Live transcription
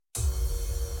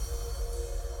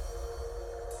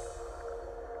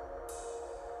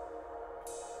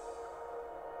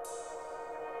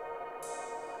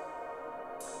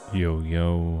Yo,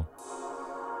 yo.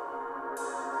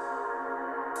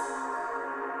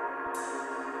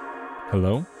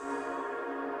 Hello,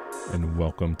 and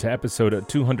welcome to episode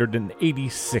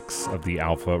 286 of the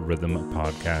Alpha Rhythm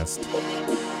Podcast.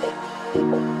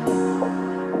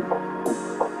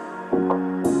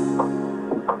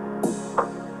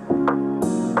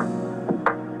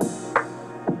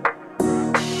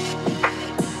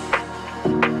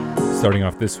 Starting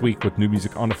off this week with new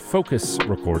music on Focus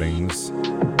recordings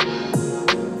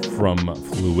from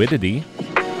Fluidity.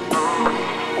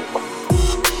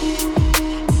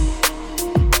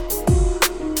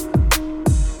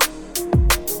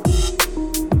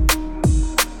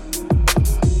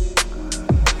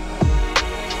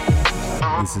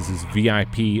 This is his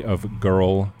VIP of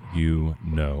Girl You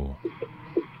Know.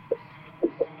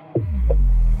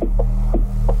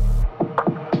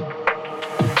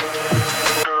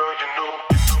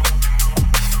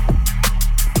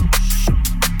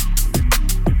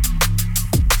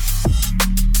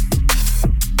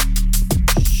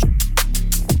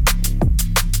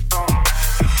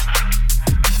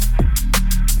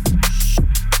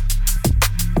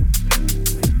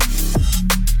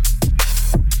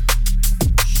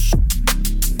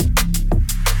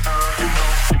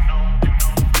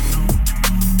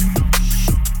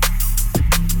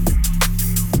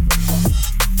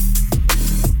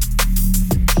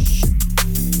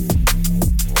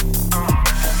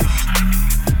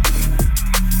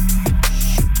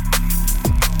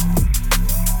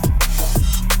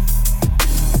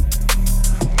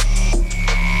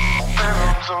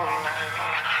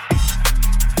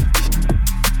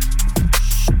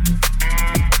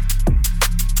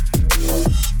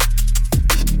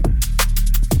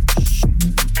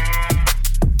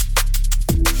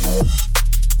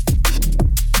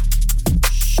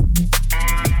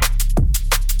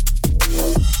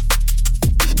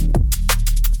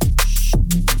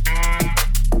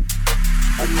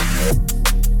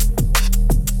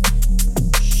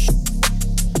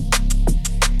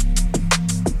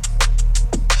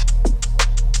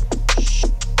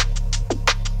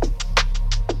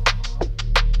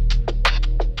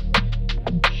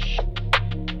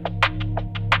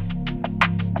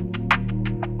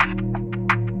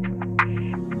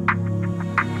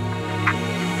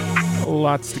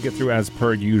 Lots to get through as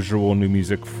per usual. New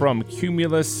music from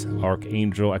Qumulus,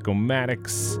 Archangel,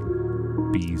 Echomatics,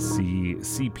 BCee,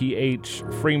 CPH,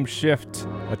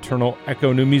 Frameshift, Eternal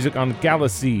Echo. New music on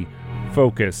Galacy,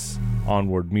 Focus,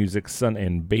 Onward music, Sun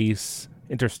and Bass,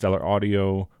 Interstellar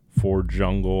audio, For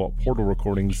Jungle, Portal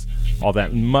recordings, all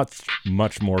that and much,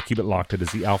 much more. Keep it locked. It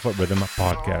is the Alpha Rhythm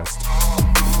Podcast.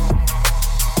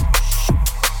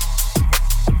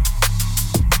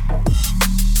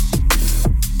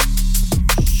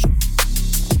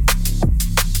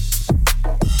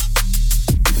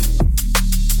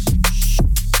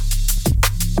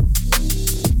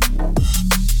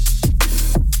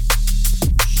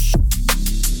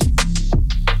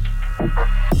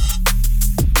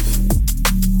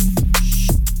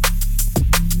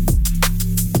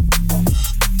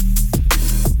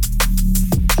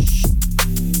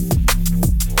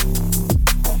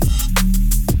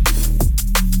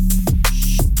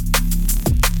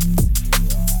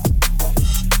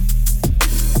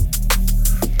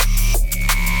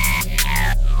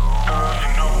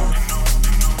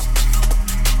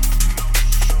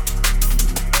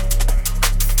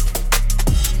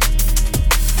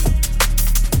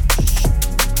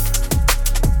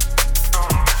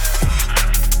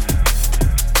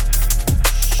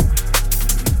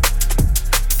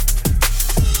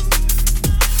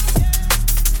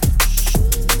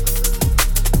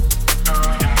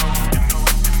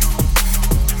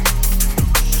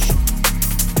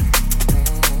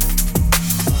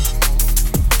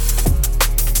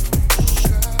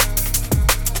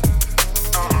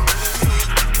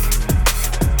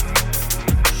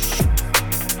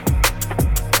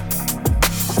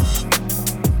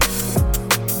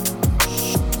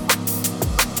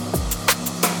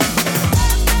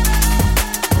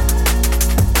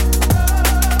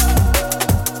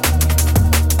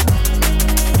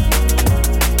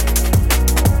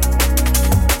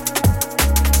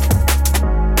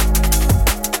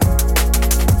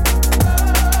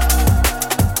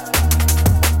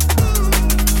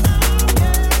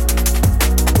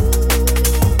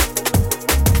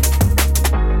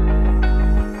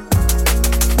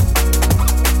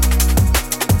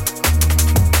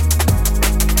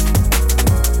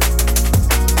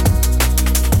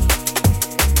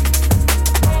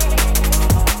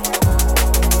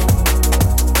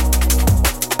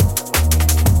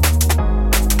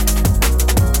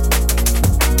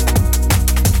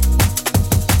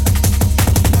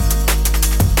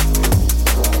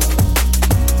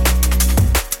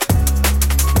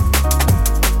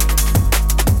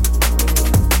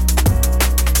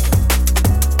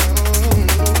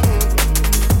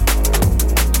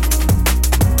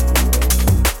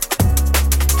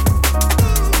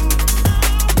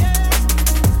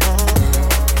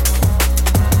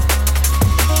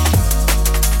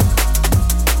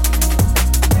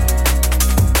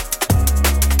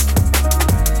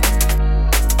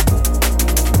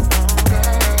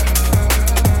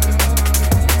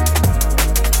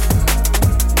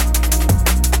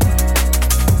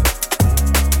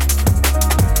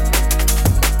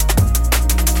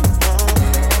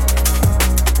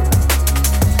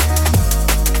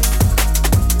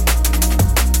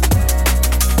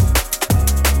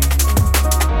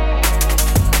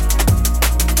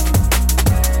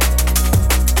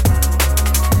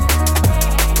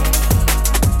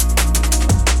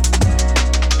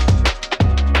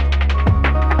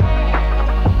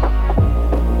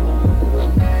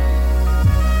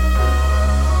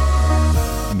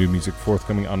 music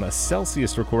forthcoming on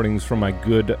Celsius recordings from my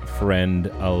good friend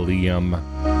Aleyum.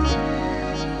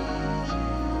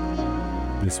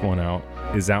 This one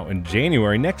is out in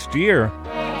January next year.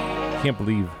 Can't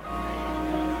believe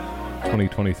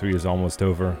 2023 is almost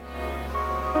over.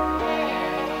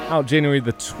 Out January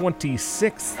the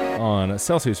 26th on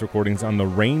Celsius recordings on the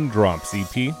Raindrops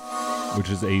EP, which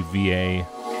is a VA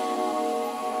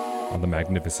on the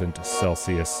magnificent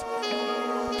Celsius.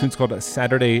 The tune's called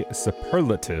Saturday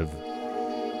Superlative.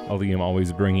 Aleyum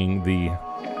always bringing the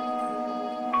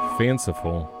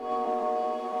fanciful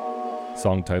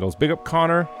song titles. Big up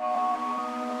Connor.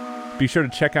 Be sure to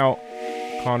check out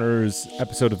Connor's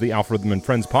episode of the Algorithm and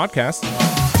Friends podcast.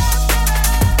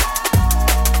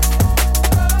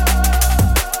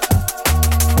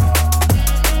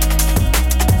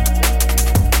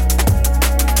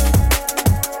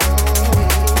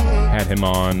 Had him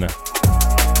on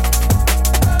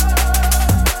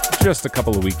just a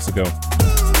couple of weeks ago.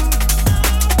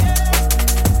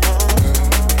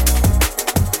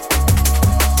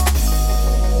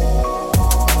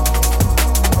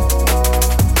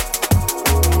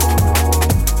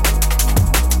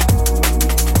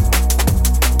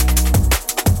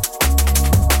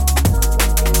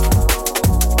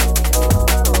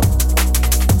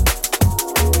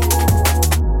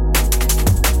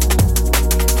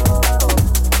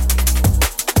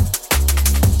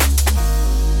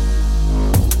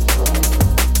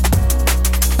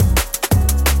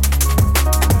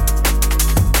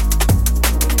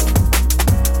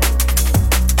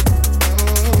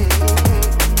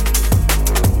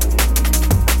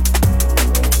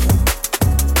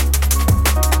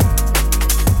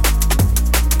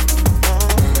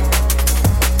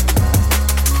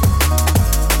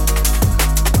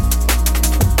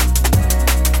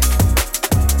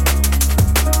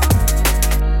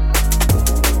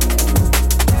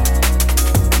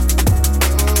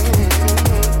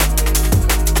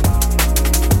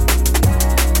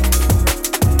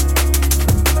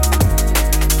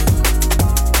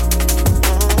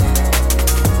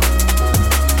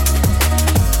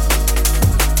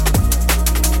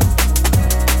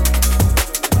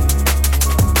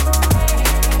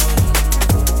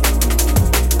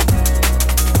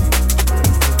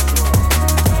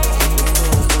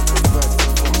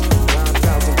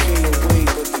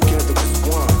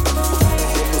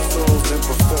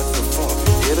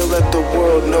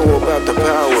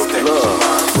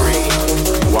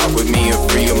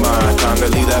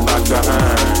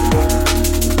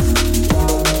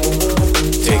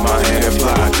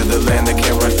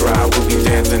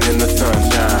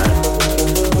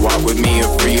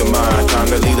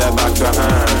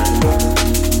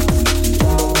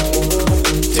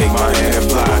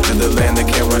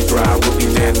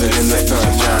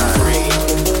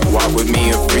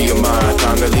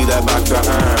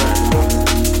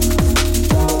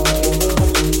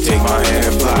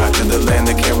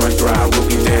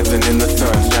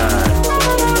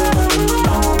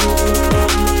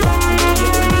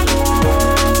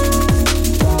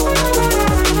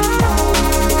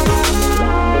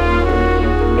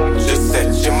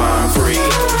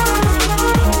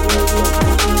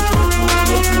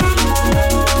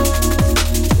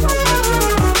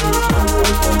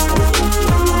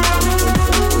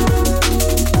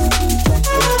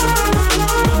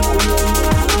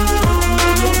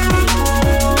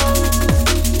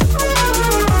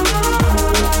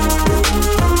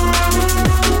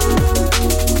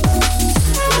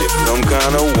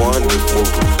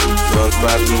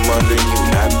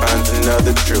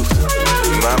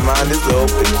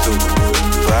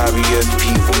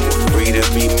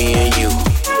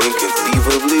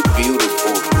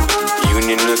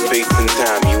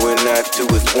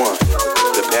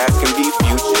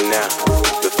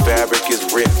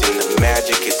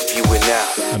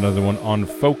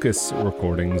 Focus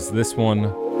recordings. This one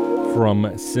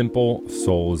from Simple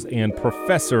Souls and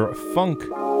Professor Funk.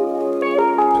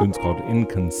 The tune's called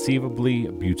Inconceivably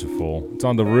Beautiful. It's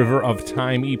on the River of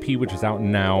Time EP, which is out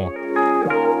now.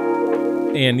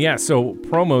 And yeah, so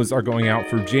promos are going out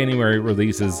for January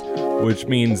releases, which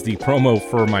means the promo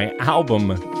for my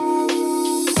album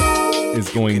is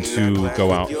going to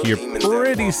go out here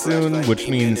pretty soon, which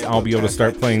means I'll be able to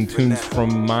start playing tunes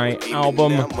from my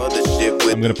album.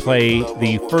 I'm going to play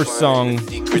the first song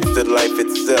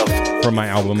from my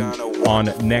album on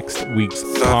next week's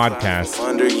podcast.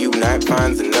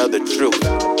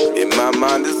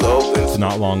 It's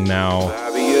not long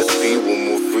now.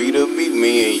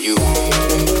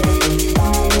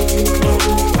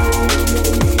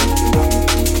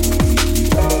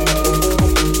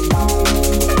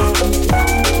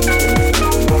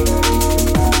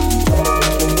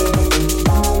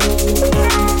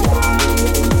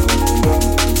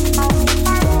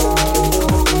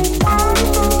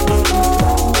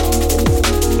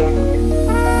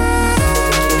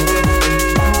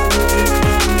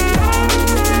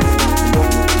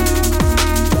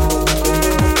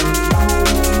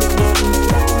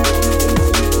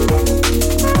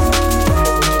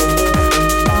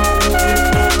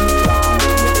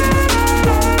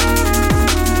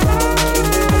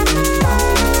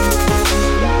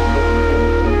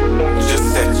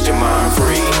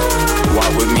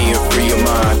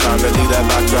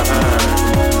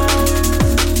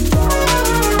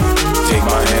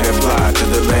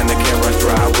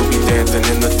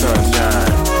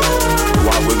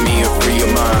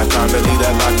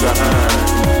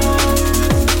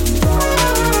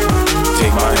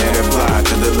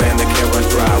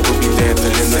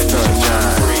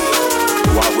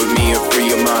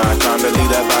 mind, time to leave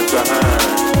that box behind.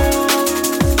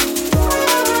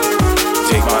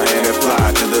 Take my hand and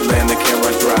fly to the land that can't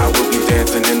run dry. We'll be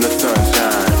dancing in the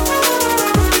sunshine.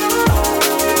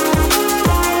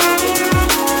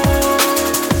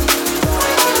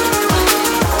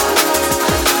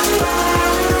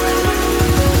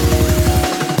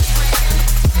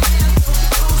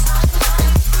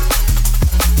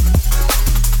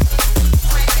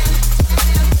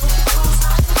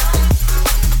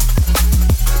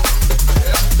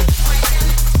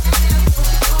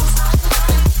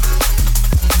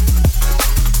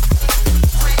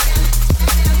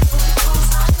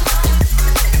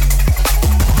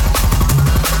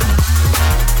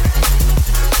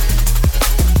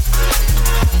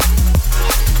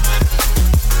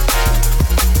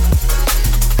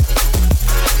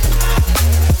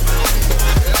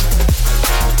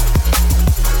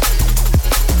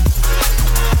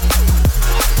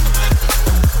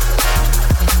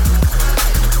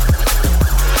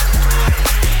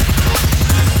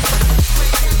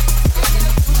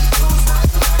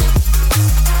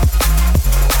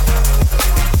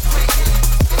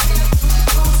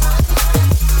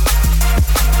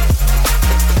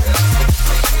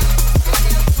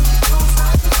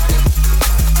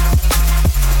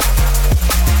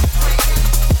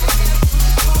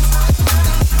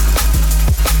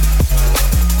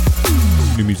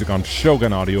 On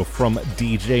Shogun Audio from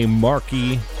DJ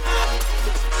Marky.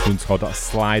 The tune's called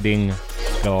Sliding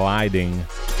Gliding.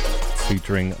 It's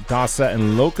featuring Dossa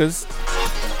and Locuzzed.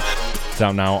 It's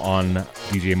out now on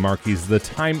DJ Marky's The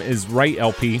Time Is Right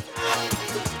LP.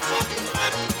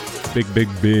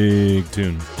 Big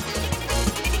tune.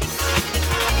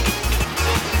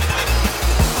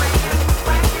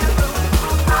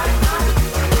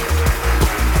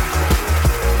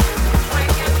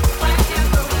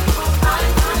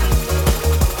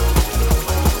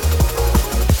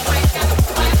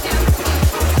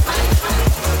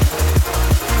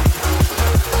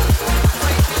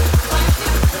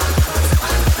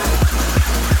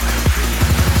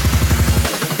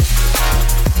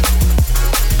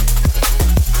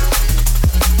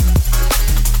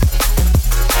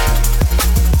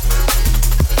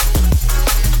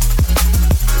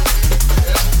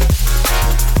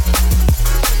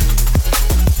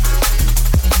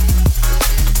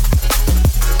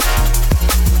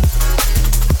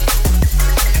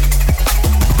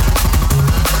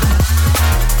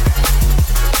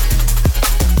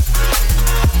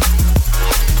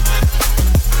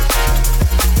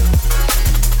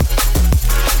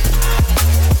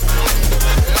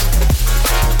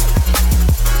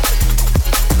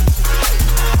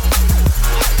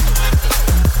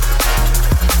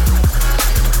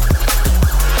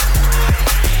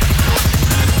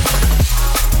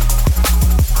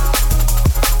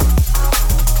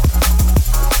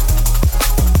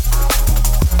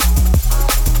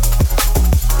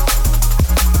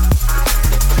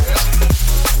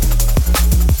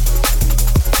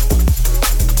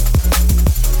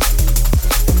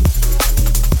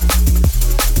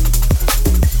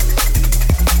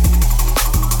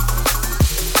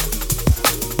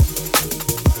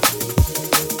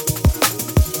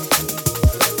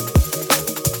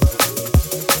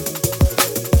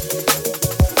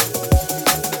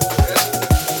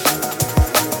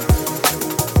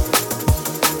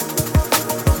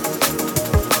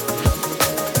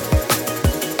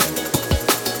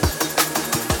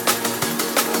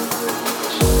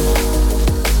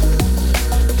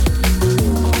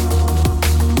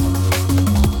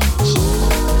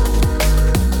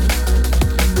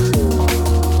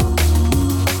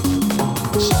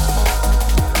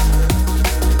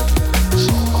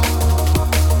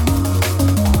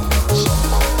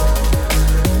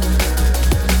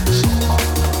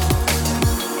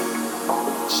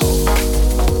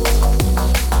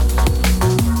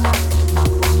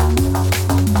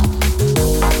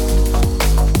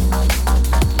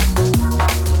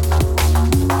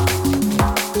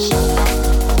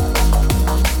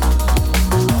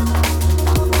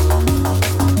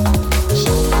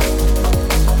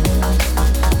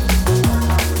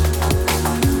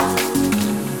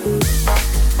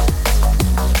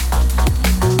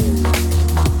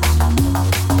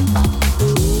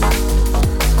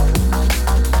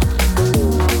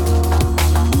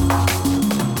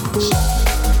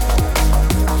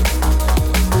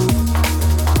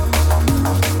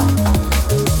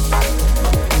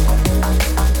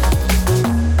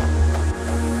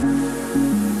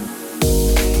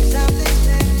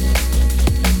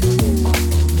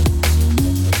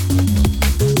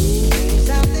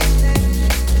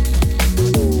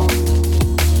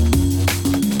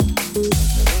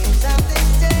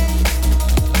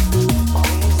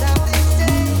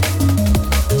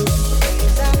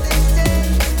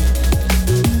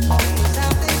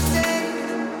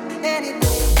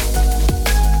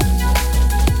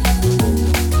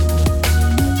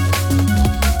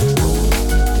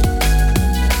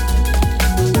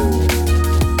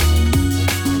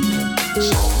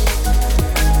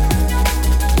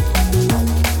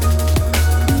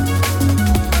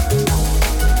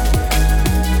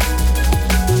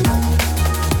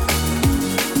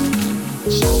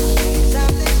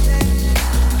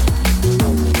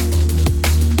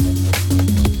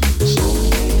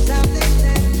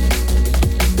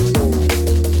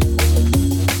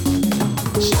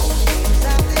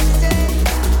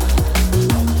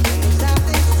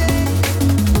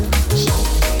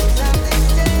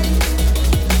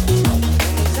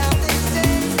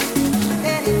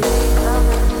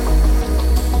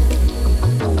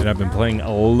 I've been playing a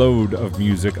load of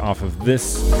music off of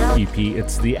this EP.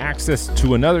 It's the access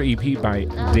to another EP by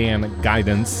Dan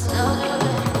Guidance.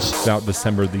 It's out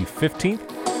December the 15th.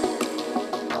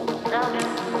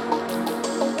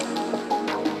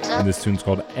 And this tune's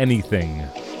called Anything.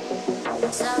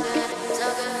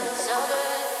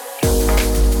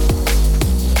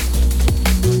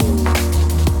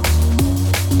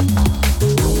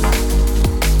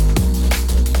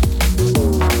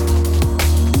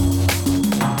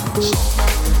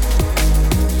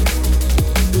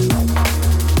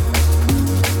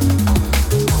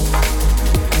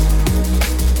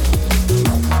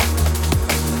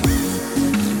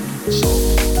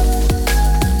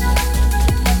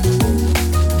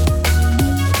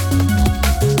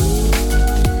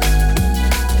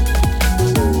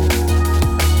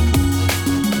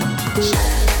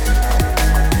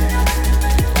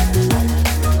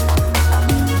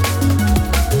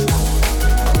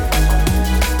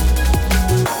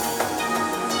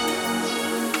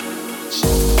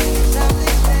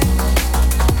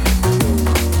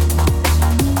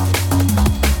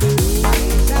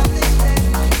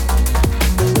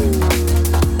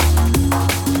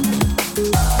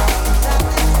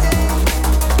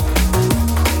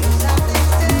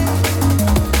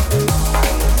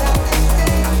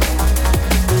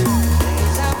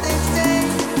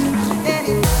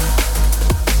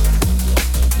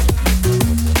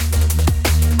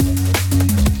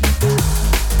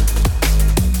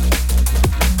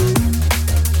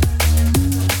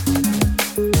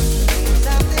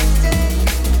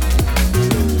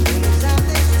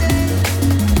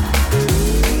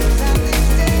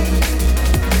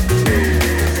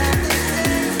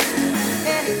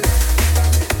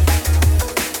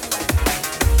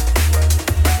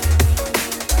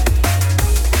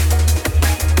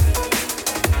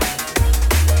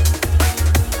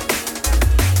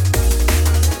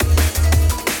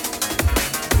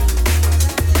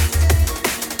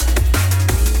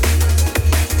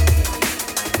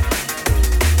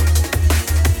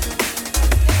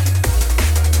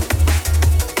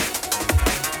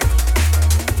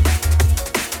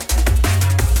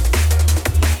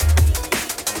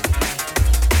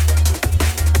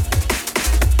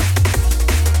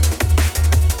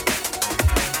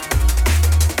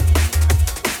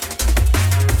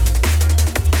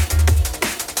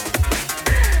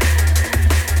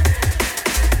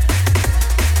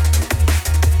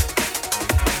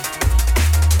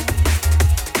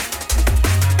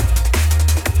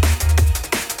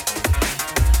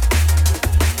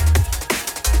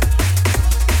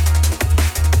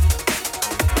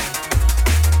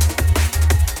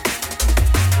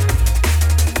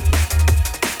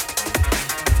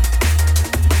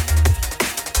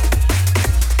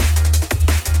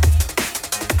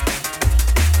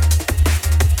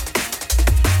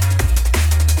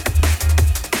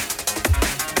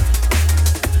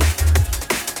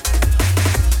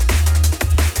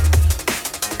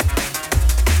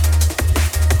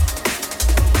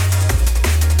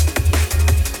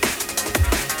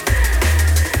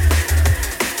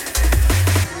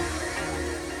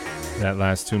 That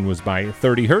last tune was by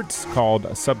 30 Hertz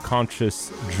called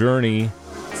Subconscious Journey.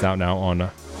 It's out now on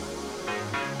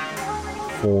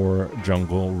 4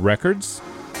 Jungle Records.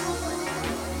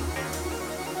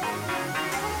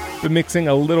 Been mixing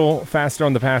a little faster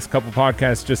on the past couple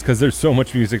podcasts just because there's so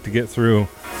much music to get through.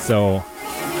 So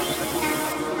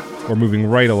we're moving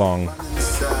right along.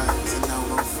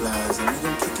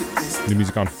 New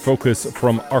music on Focus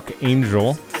from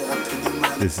Archangel.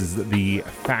 This is the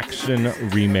Phaction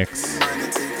remix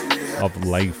of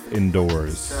Life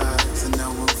Indoors.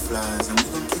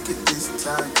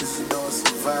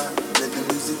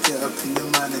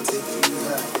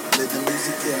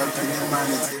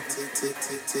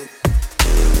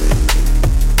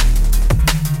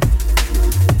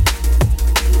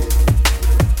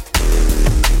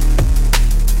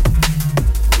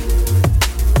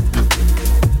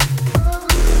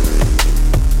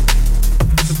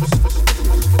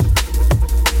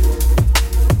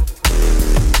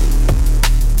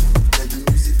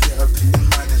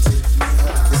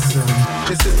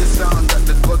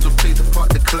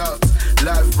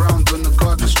 Live round on the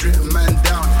guard, stripping man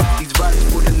down. These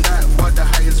vibes for the night, while the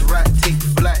high is right.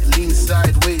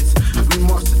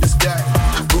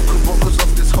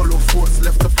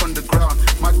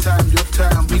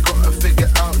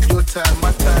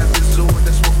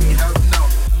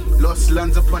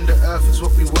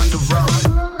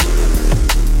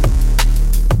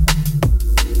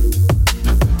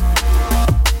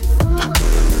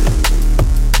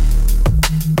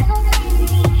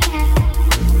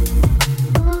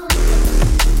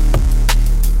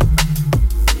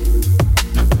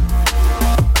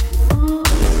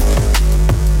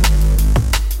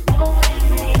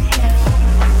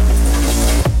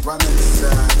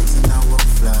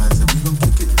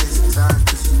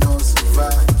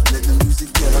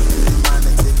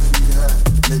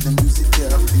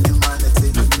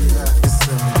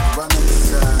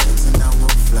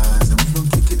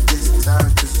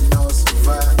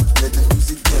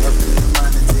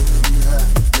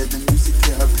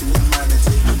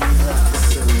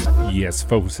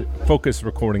 Focus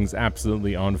Recordings,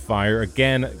 absolutely on fire.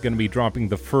 Again, going to be dropping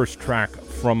the first track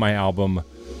from my album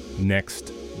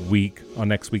next week on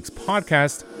next week's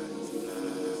podcast.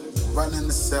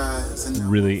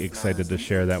 Really excited to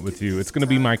share that with you. It's going to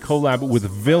be my collab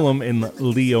with Willem and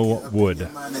Leo Wood.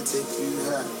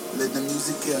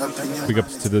 Big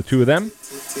ups to the two of them.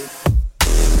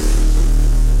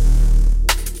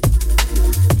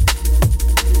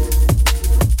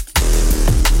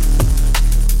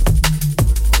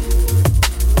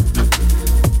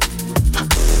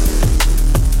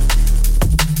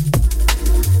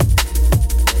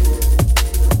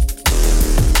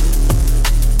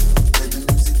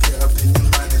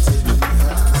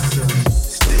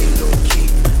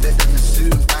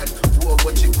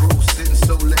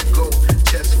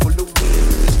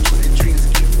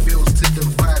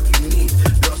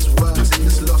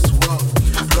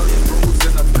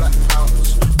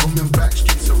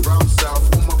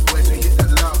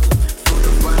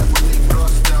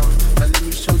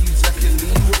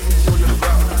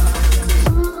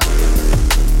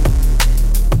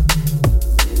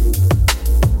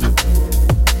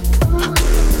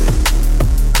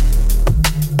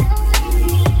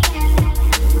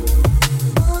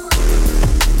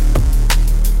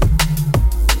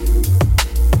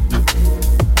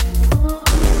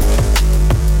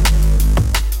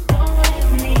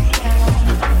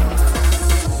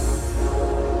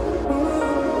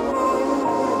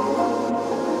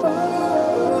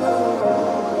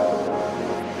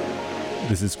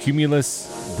 This is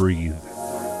Qumulus, Breathe.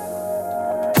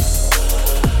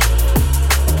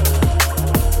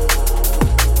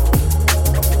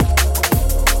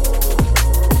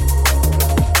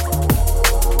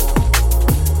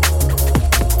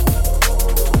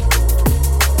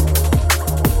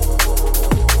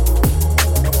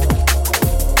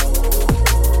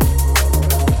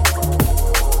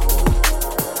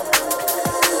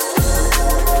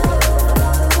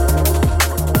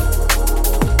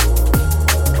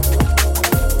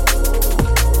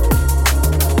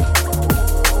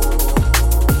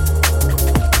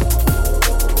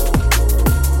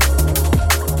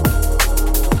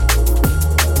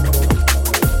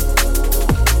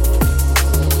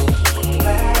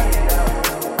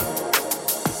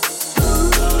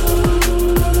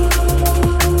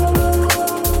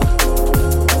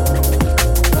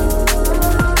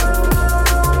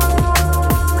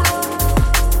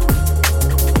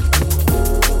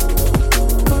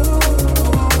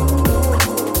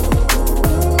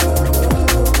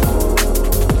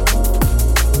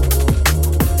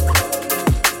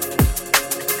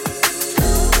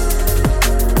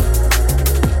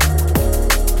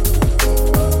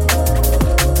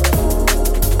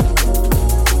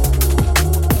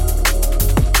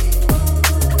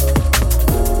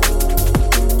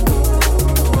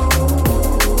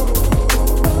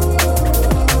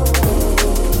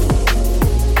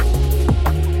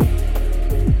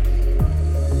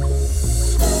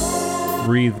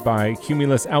 By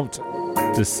Qumulus, out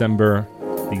December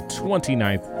the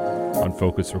 29th on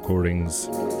Focus Recordings.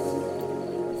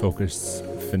 Focus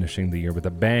finishing the year with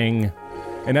a bang.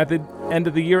 And at the end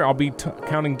of the year, I'll be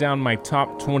counting down my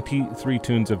top 23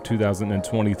 tunes of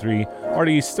 2023.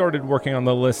 Already started working on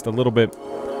the list a little bit.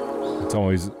 It's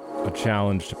always a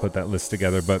challenge to put that list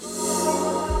together, but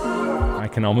I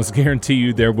can almost guarantee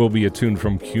you there will be a tune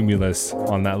from Qumulus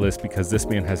on that list because this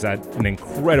man has had an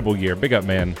incredible year. Big up,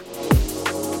 man.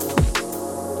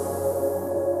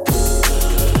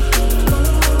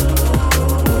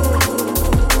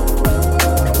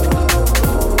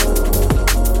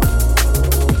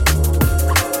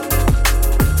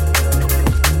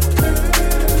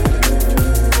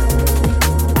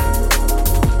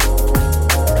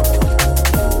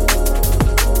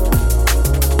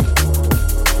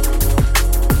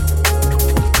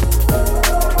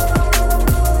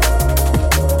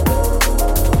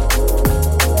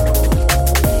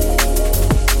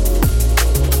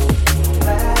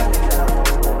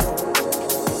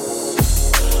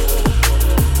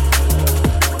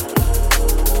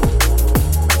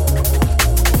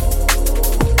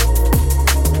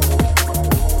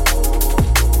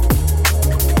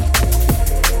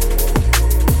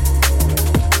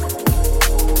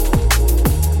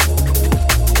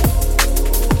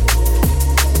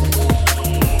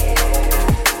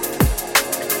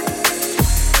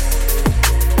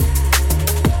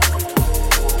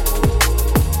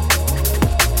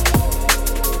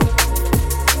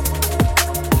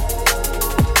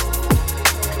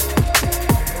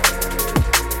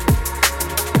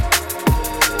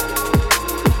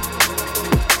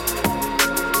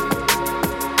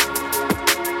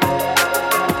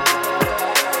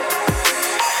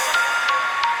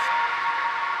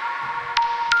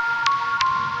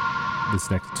 This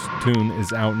next tune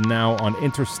is out now on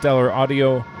Interstellar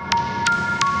Audio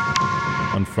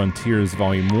on Frontiers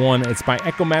Volume 1. It's by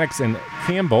Echomatics and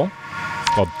Kambell. It's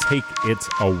called Take It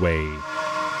Away.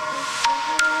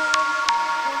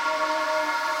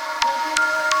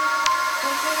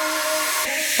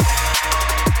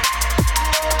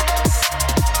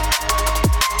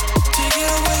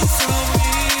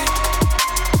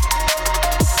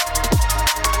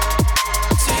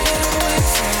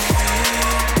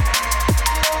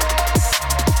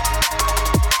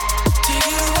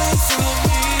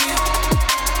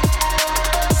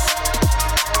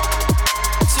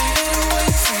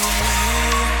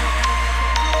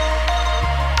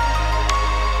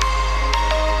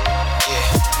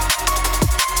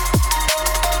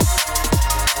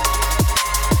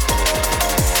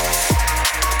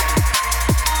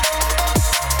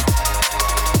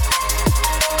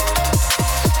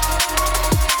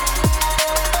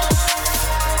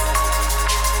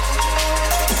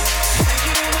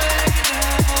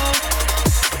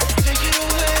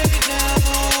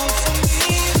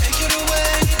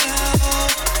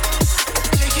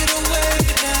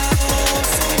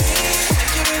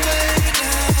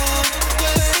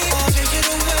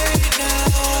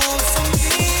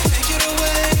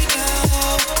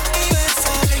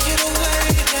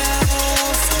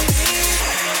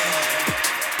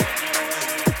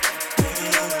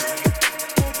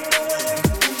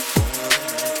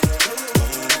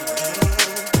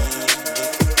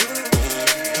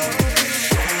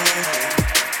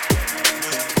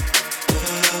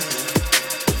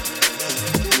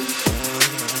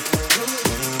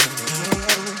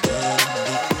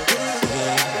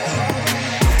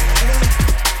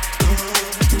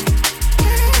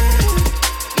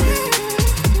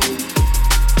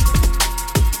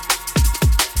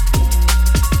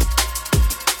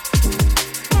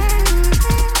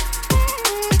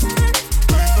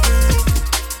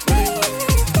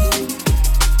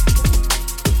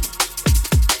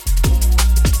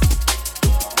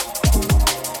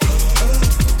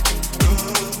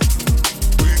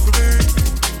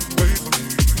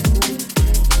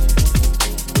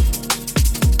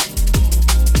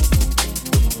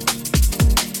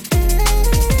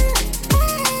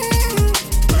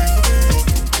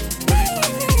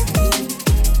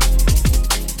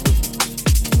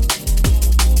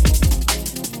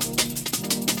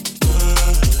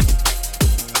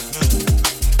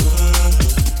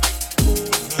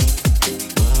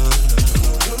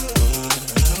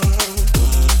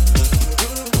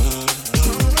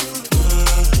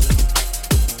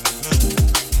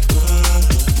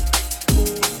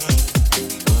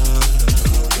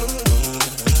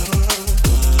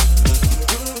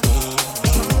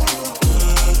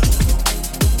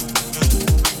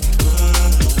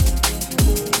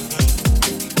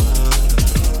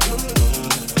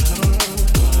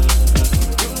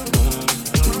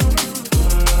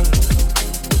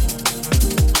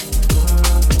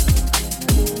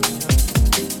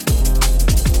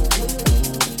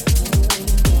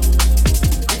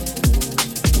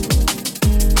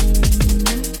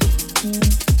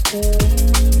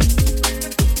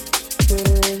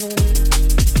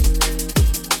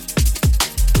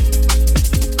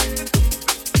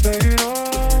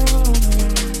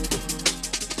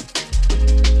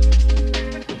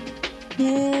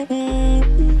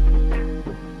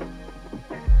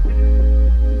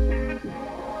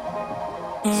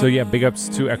 So yeah, big ups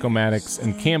to Echomatics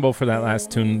and Kambell for that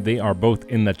last tune. They are both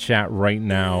in the chat right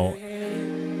now,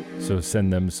 so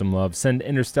send them some love. Send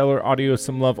Interstellar Audio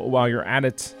some love while you're at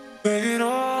it. And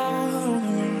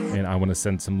I want to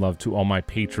send some love to all my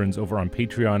patrons over on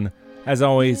Patreon. As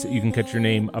always, you can catch your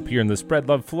name up here in the Spread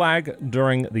Love flag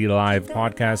during the live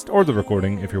podcast, or the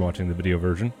recording if you're watching the video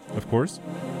version, of course.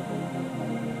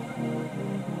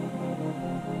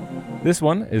 This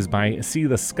one is by See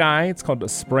the Sky. It's called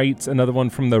Sprites, another one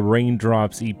from the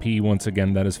Raindrops EP. Once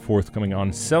again, that is forthcoming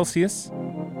on Celsius.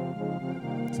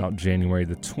 It's out January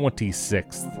the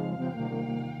 26th.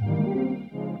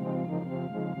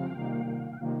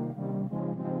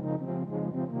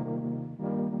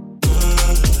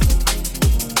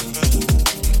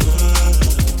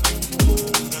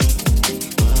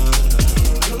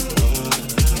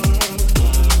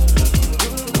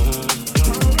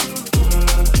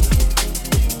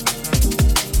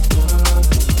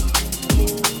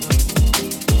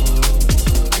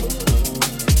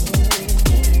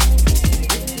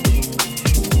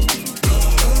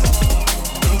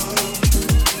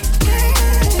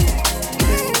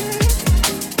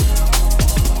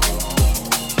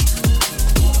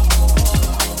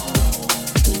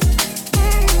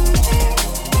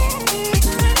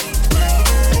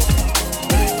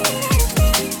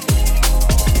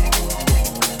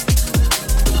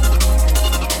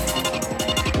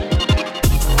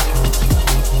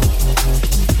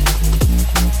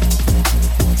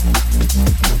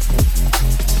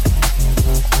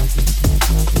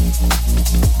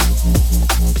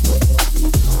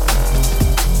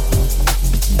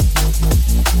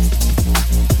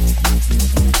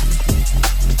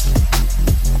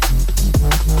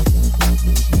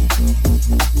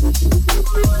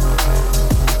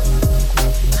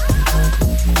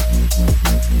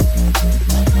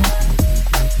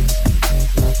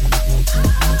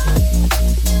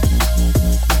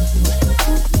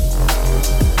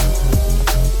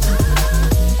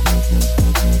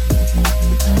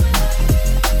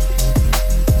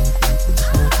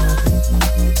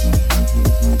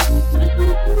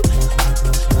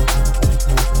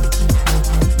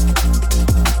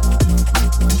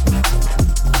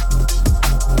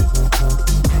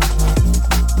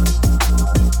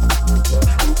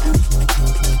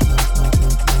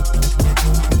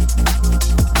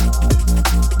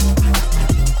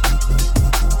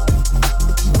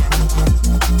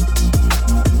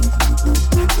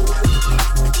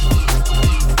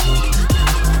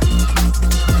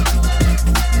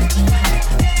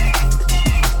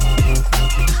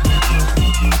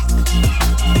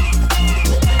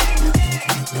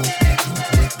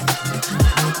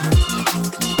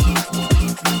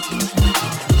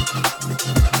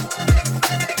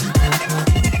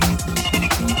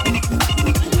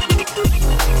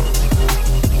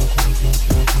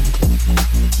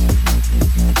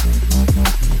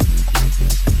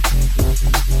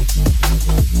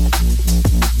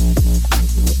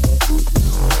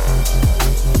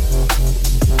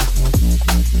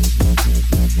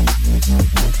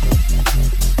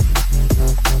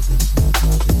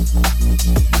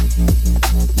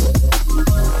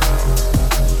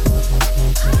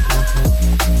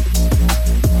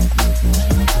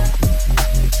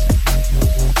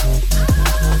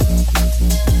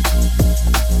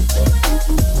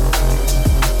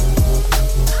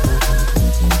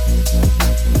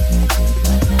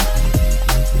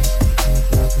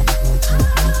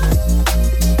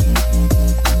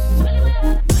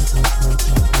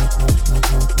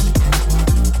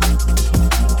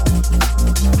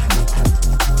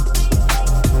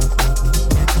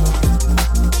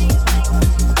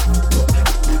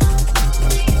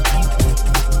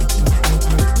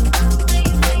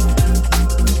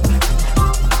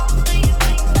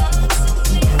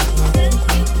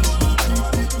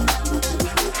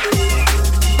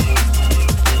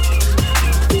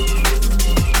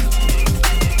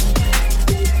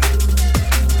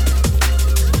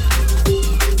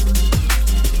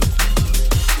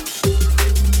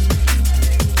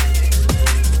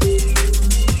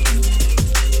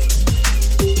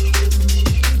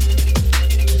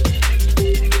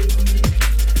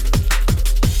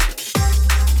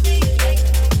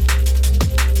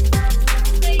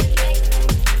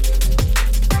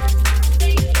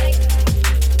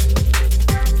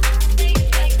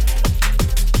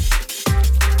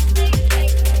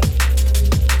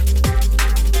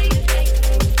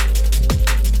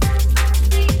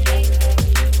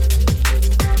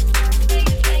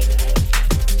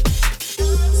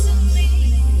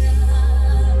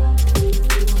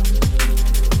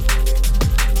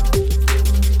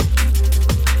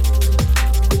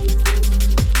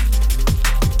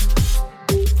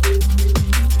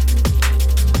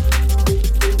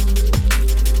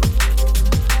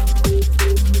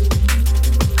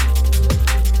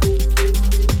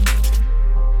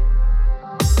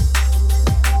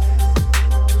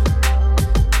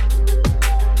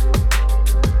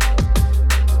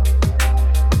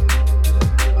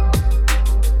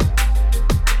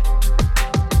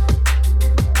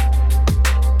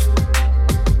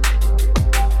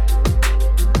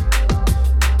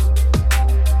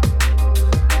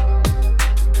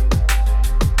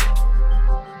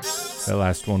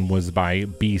 last one was by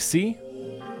BCee.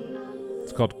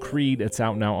 It's called Creed. It's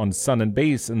out now on Sun and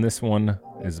Bass, and this one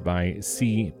is by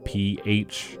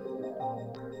CPH.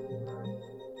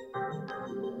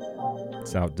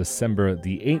 It's out December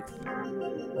the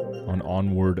 8th on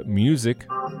Onward Music.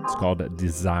 It's called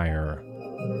Desire.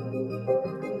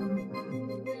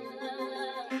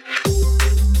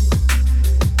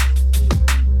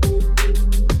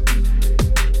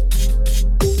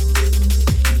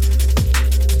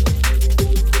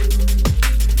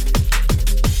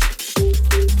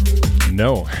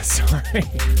 No, sorry.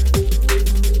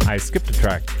 I skipped a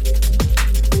track.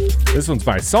 This one's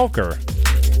by Sulkr.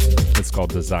 It's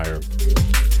called Desire.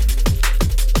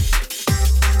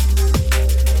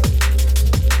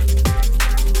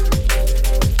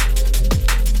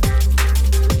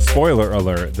 Spoiler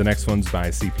alert, the next one's by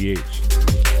CPH.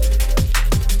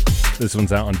 This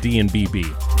one's out on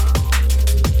DNBB.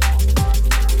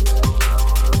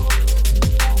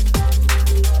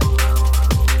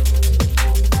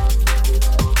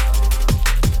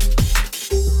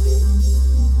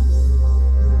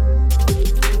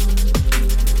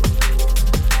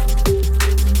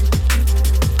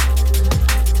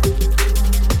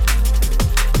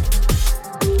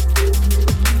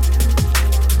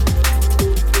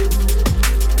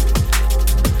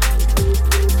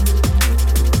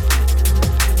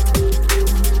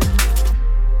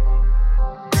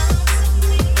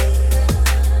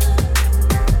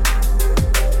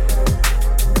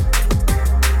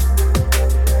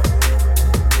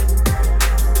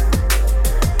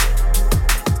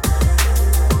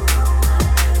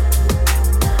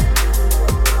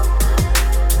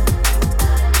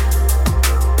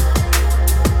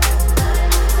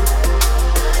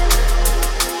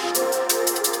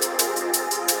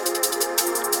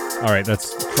 Alright,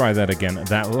 let's try that again.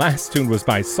 That last tune was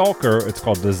by Sulkr. It's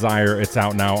called Desire. It's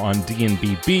out now on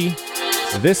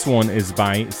DNBB. This one is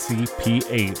by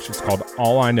CPH. It's called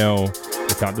All I Know.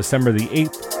 It's out December the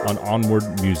 8th on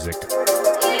Onward Music.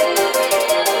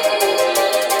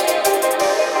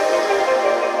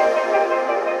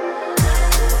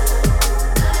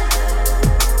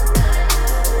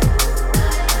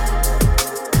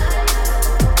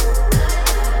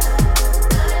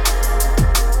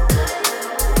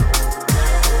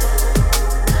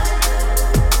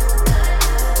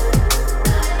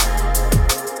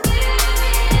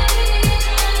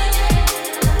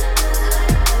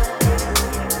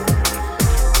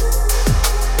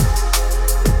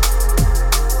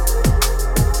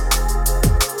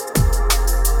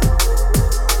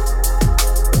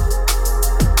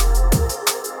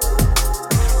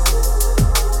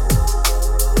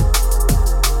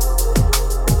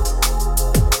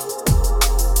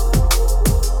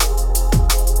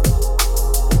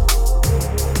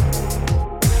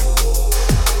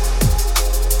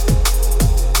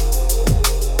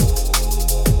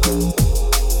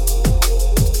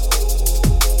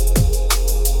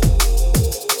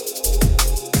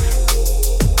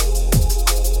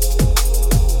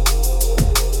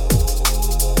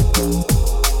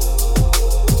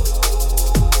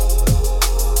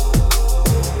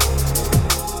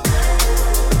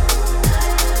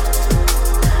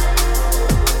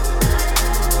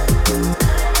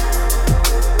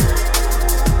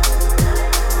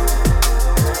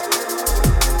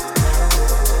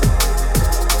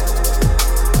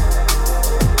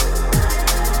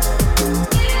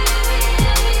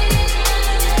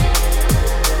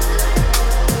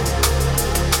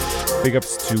 Big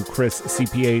ups to Chris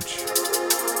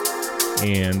CPH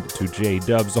and to J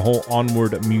Dubs, the whole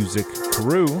Onward Music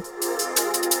crew.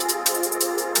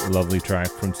 Lovely track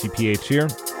from CPH here.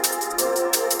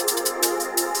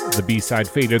 The B-side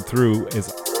Faded Through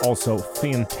is also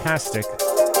fantastic.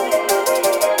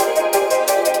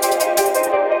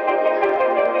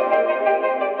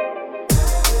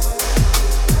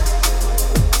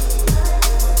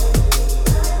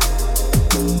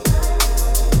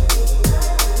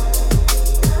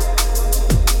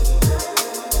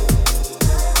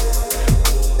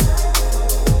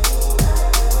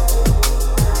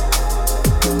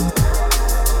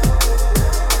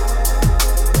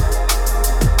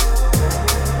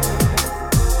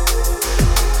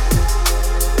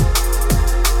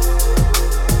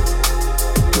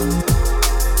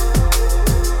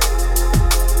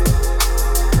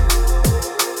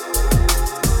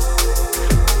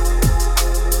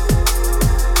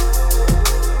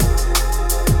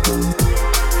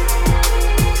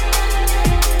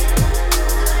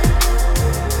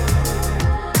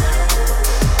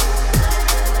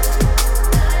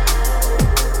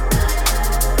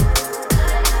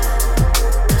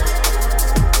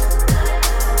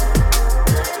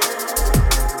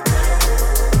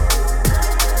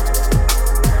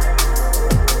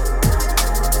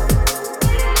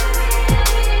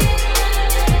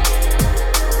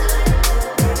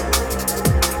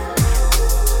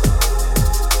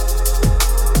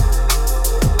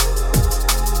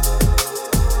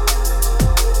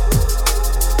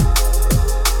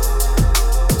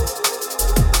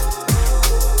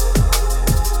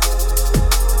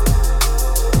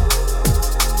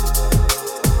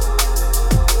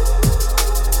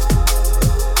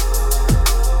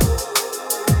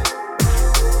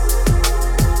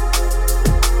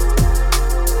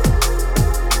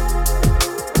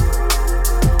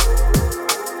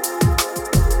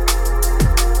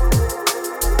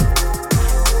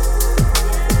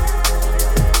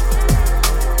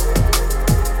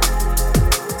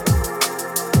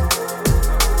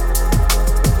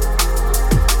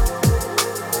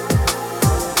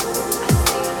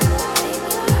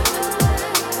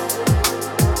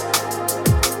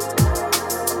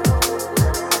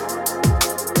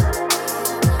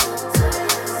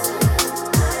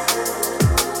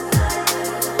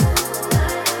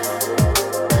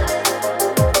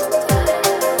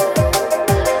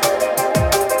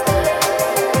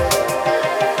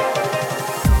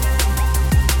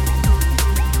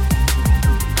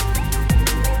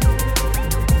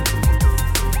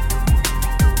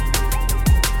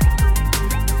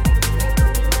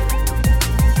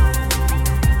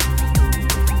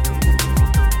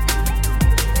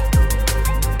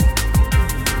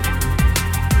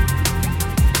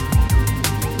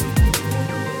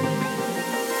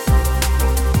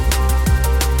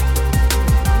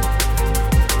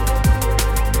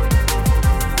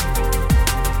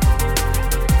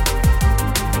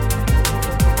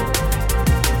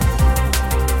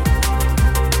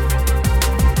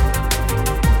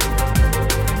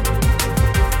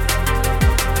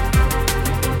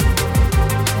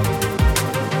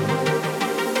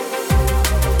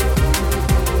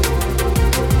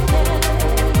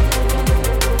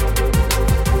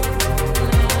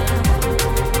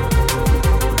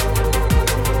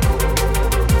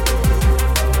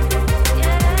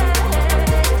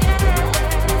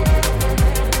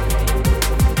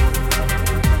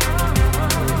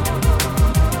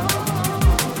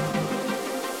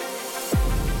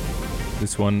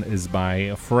 one is by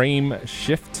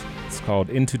Frameshift. It's called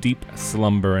Into Deep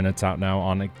Slumber, and it's out now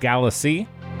on Galacy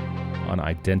on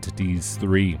Identities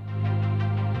 3.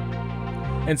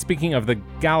 And speaking of the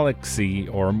galaxy,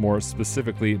 or more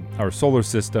specifically our solar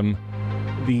system,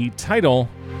 the title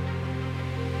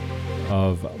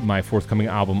of my forthcoming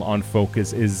album on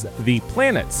Fokuz is The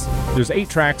Planets. There's 8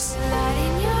 tracks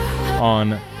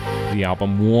on the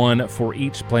album, 1 for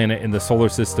each planet in the solar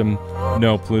system.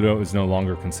 No, Pluto is no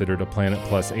longer considered a planet,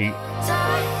 plus 8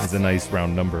 is a nice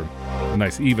round number, a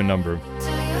nice even number.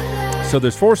 So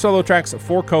there's 4 solo tracks,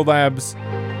 4 collabs,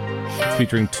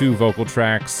 featuring 2 vocal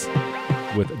tracks,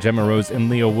 with Gemma Rose and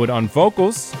Leo Wood on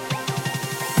vocals.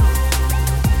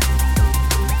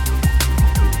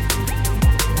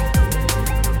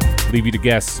 Leave you to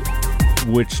guess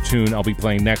which tune I'll be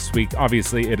playing next week.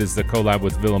 Obviously, it is the collab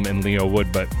with Willem and Leo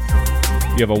Wood, but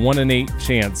you have a 1 in 8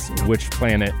 chance which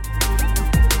planet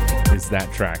is that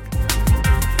track.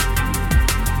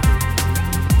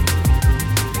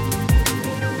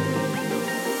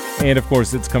 And of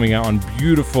course, it's coming out on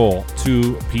beautiful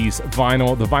 2-piece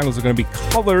vinyl. The vinyls are going to be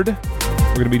colored.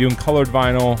 We're going to be doing colored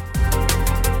vinyl.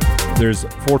 There's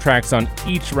 4 tracks on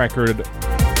each record.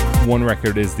 1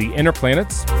 record is the Inner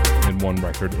Planets, and 1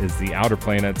 record is the Outer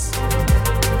Planets.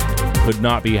 Could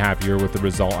not be happier with the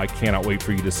result. I cannot wait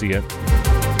for you to see it.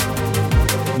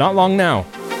 Not long now.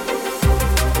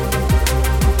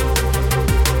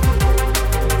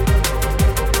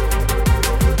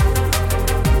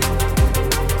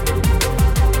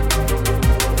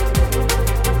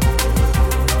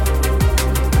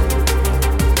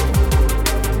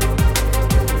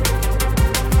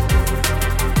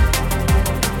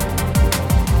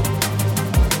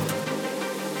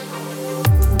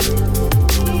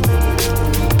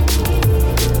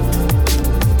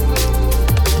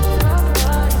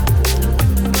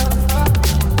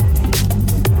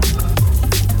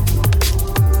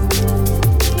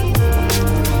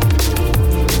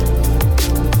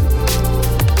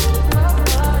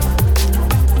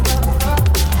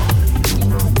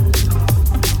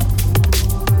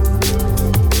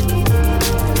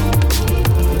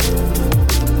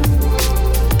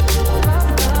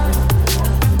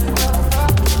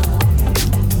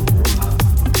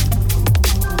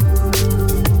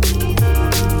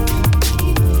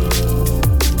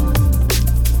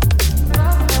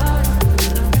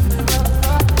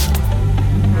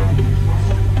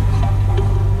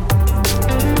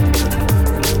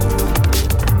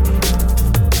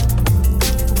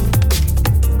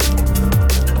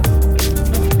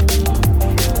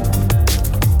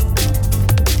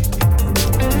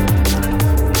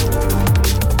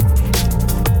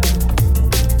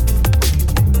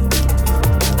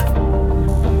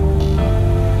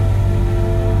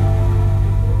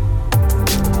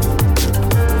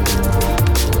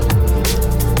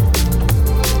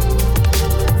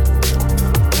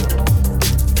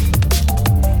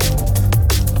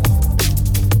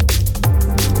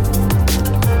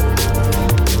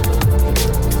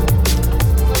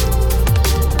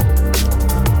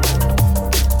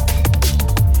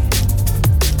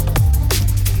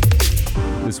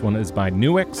 By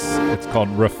Nuex. It's called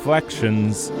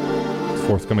Reflections. It's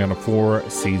forthcoming on a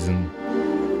 4-season.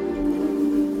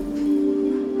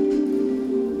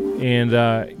 And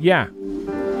yeah,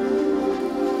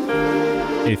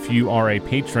 if you are a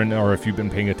patron, or if you've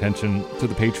been paying attention to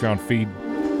the Patreon feed,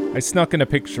 I snuck in a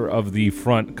picture of the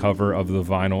front cover of the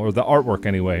vinyl, or the artwork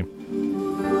anyway,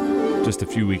 just a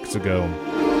few weeks ago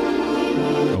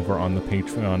over on the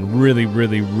Patreon. Really,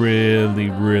 really, really,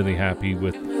 really happy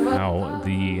with how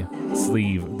the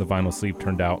sleeve, the vinyl sleeve,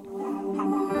 turned out.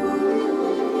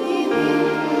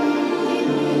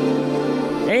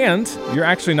 And you're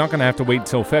actually not going to have to wait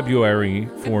till February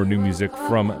for new music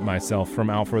from myself from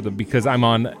Alfred, because I'm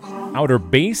on Outer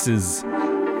Bass's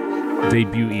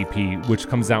debut EP, which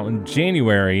comes out in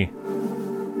January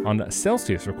on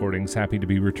Celsius Recordings. Happy to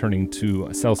be returning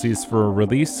to Celsius for a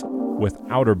release with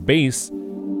Outer Bass.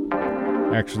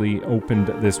 Actually opened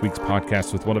this week's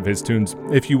podcast with one of his tunes.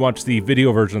 If you watch the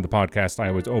video version of the podcast, I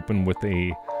always open with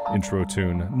a intro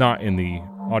tune, not in the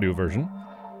audio version.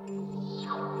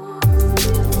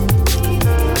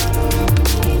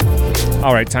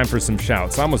 All right, time for some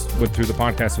shouts. I almost went through the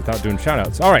podcast without doing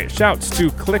shout-outs. All right, shouts to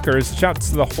Clickers.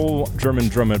 Shouts to the whole German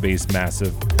drum and bass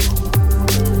massive.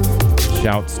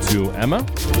 Shouts to Emma,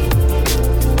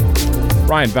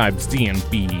 Ryan Vibes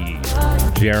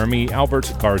DNB, Jeremy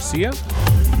Albert Garcia,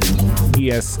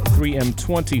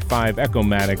 ES3M25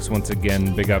 Echomatics, once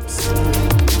again, big ups.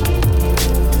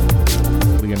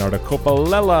 Leonardo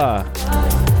Coppolela,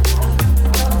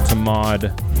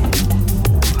 Tamad,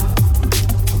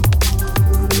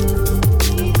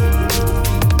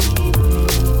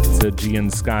 Aegean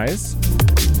skies.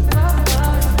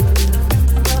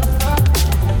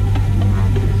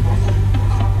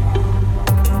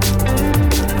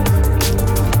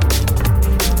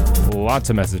 Lots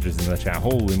of messages in the chat.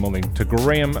 Holy moly. To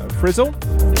Graham Frizzle.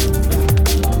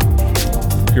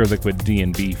 Pure Liquid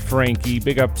DNB Frankie.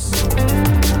 Big ups.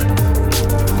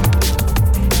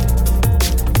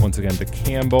 Once again to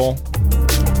Kambell.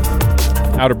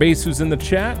 Outer Base, who's in the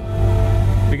chat.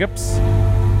 Big ups.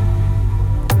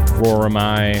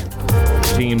 Roramai.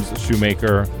 James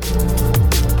Shoemaker.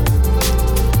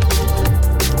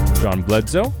 John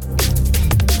Bledsoe.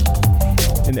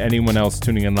 And anyone else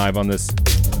tuning in live on this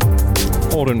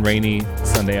cold and rainy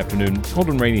Sunday afternoon. Cold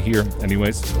and rainy here,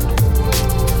 anyways.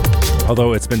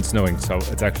 Although it's been snowing, so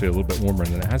it's actually a little bit warmer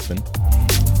than it has been.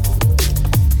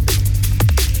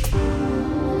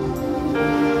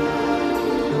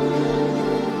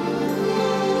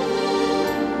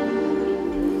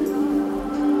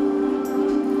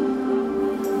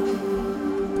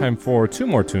 Time for 2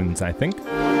 more tunes, I think.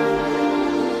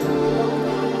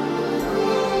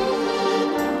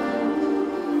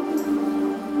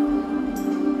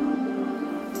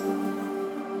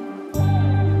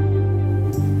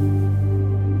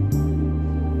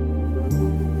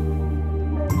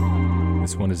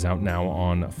 This one is out now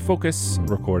on Focus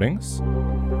Recordings.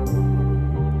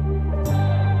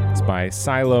 It's by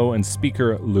Siloh and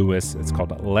Speaker Lewis. It's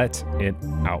called Let It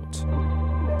Out.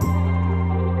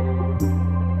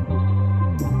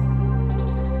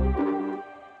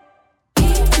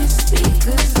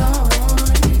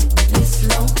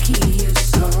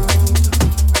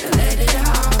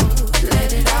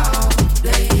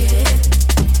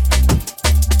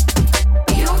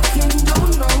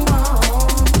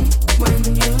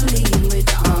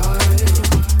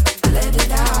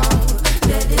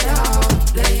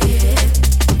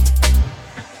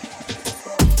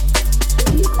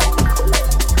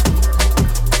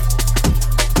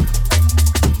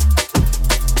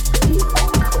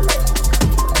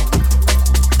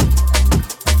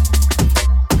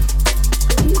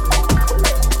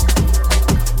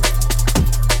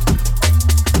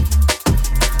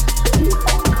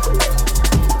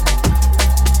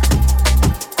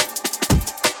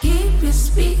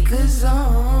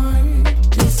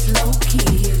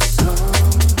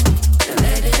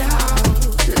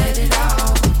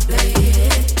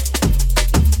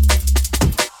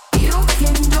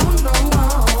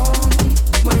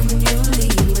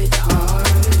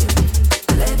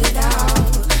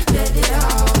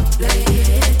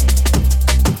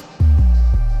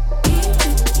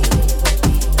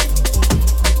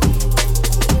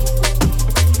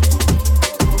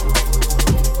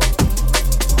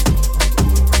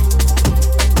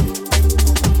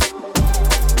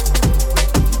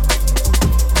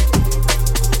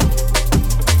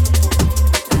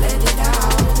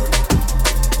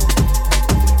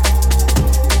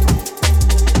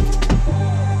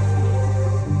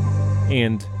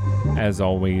 As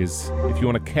always, if you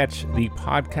want to catch the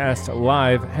podcast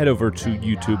live, head over to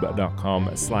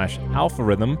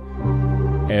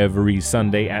youtube.com/alpharhythm every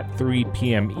Sunday at 3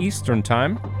 p.m. Eastern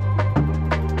Time.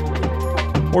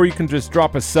 Or you can just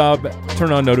drop a sub,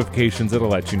 turn on notifications, it'll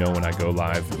let you know when I go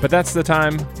live. But that's the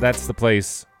time, that's the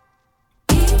place.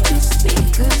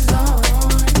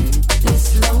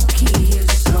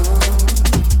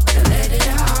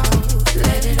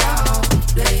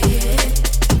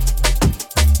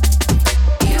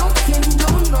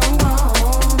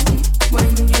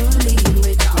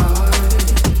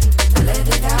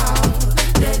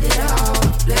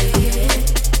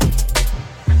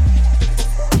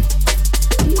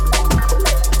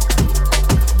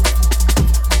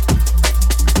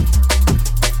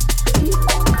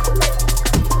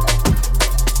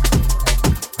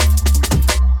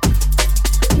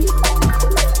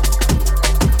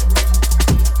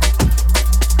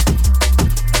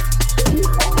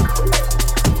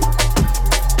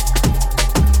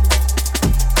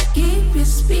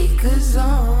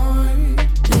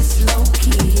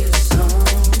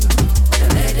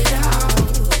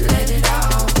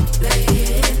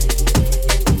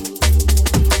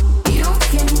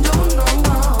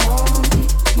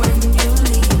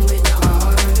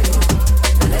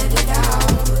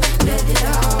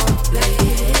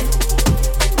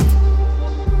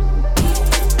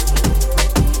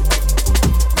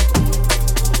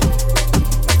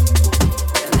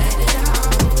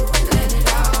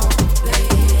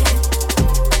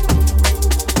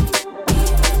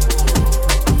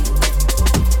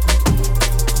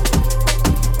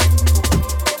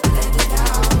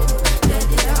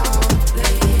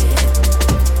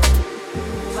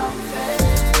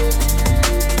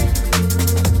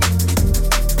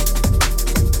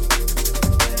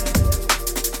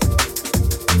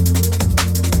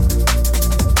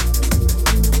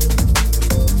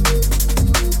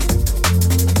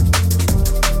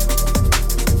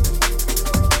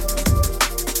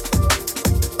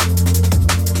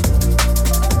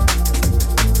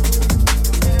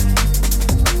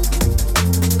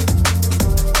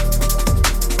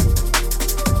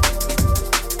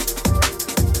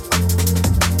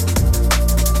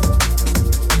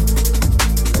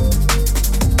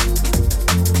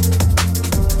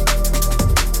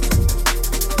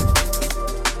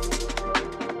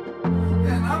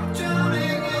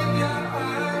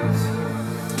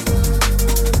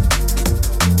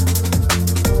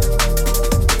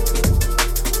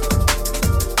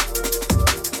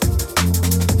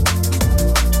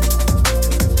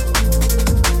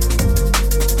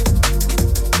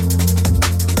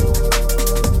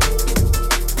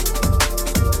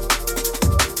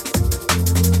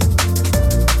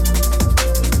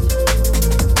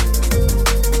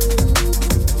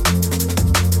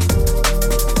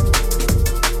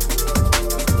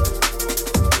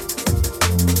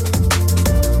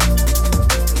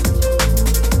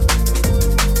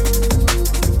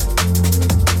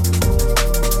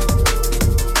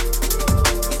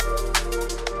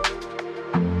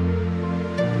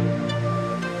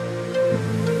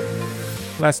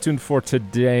 Last tune for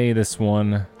today. This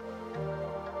one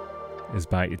is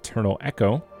by Eternal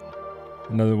Echo.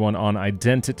 Another one on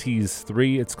Identities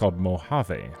 3. It's called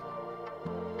Mojave.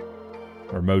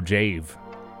 Or Mojave.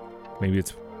 Maybe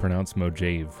it's pronounced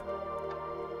Mojave.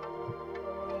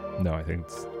 No, I think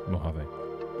it's Mojave.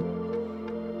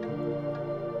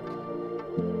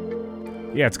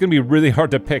 Yeah, it's going to be really hard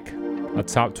to pick a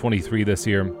top 23 this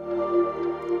year.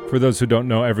 For those who don't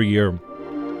know, every year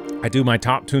I do my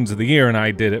top tunes of the year, and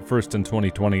I did it first in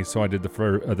 2020. So I did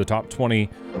the top 20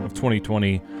 of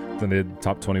 2020, then I did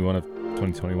top 21 of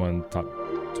 2021, top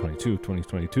 22 of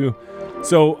 2022.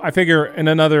 So I figure in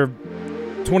another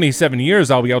 27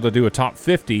 years, I'll be able to do a top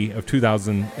 50 of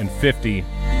 2050.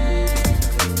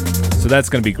 So that's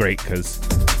going to be great, because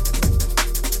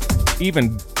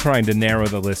even trying to narrow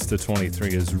the list to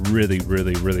 23 is really,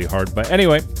 really, really hard. But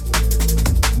anyway,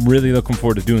 really looking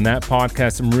forward to doing that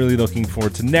podcast. I'm really looking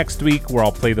forward to next week, where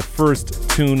I'll play the first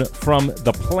tune from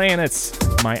The Planets,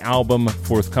 my album,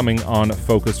 forthcoming on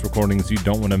Focus Recordings. You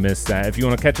don't want to miss that. If you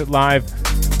want to catch it live,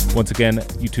 once again,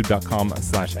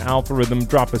 youtube.com/algorithm.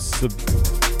 Drop a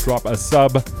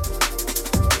sub,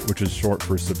 which is short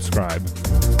for subscribe.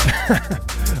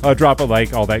 Drop a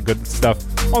like, all that good stuff.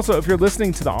 Also, if you're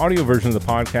listening to the audio version of the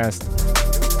podcast,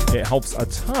 it helps a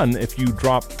ton if you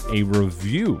drop a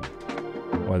review,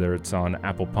 whether it's on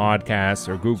Apple Podcasts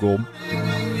or Google.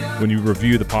 When you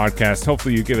review the podcast,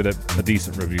 hopefully you give it a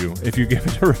decent review. If you give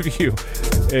it a review,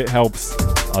 it helps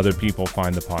other people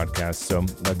find the podcast, so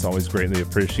that's always greatly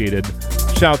appreciated.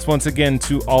 Shouts once again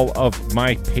to all of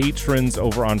my patrons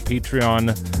over on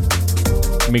Patreon.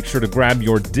 Make sure to grab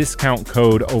your discount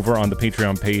code over on the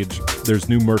Patreon page. There's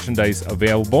new merchandise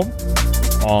available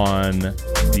on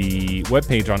the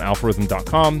webpage on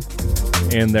algorithm.com,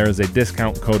 and there's a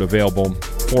discount code available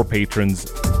for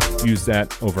patrons. Use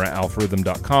that over at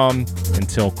algorithm.com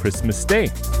until Christmas Day.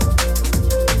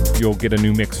 You'll get a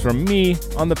new mix from me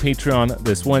on the Patreon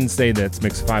this Wednesday. That's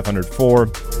mix 504.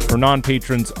 For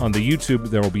non-patrons on the YouTube,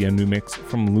 there will be a new mix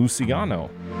from Luciano.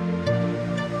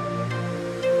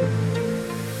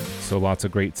 So lots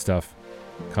of great stuff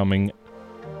coming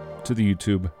to the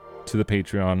YouTube, to the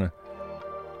Patreon,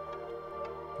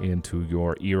 into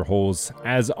your ear holes.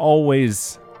 As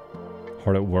always,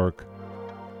 hard at work.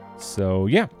 So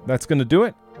yeah, that's going to do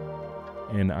it.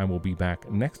 And I will be back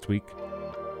next week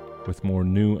with more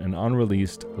new and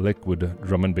unreleased liquid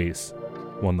drum and bass.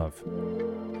 One love.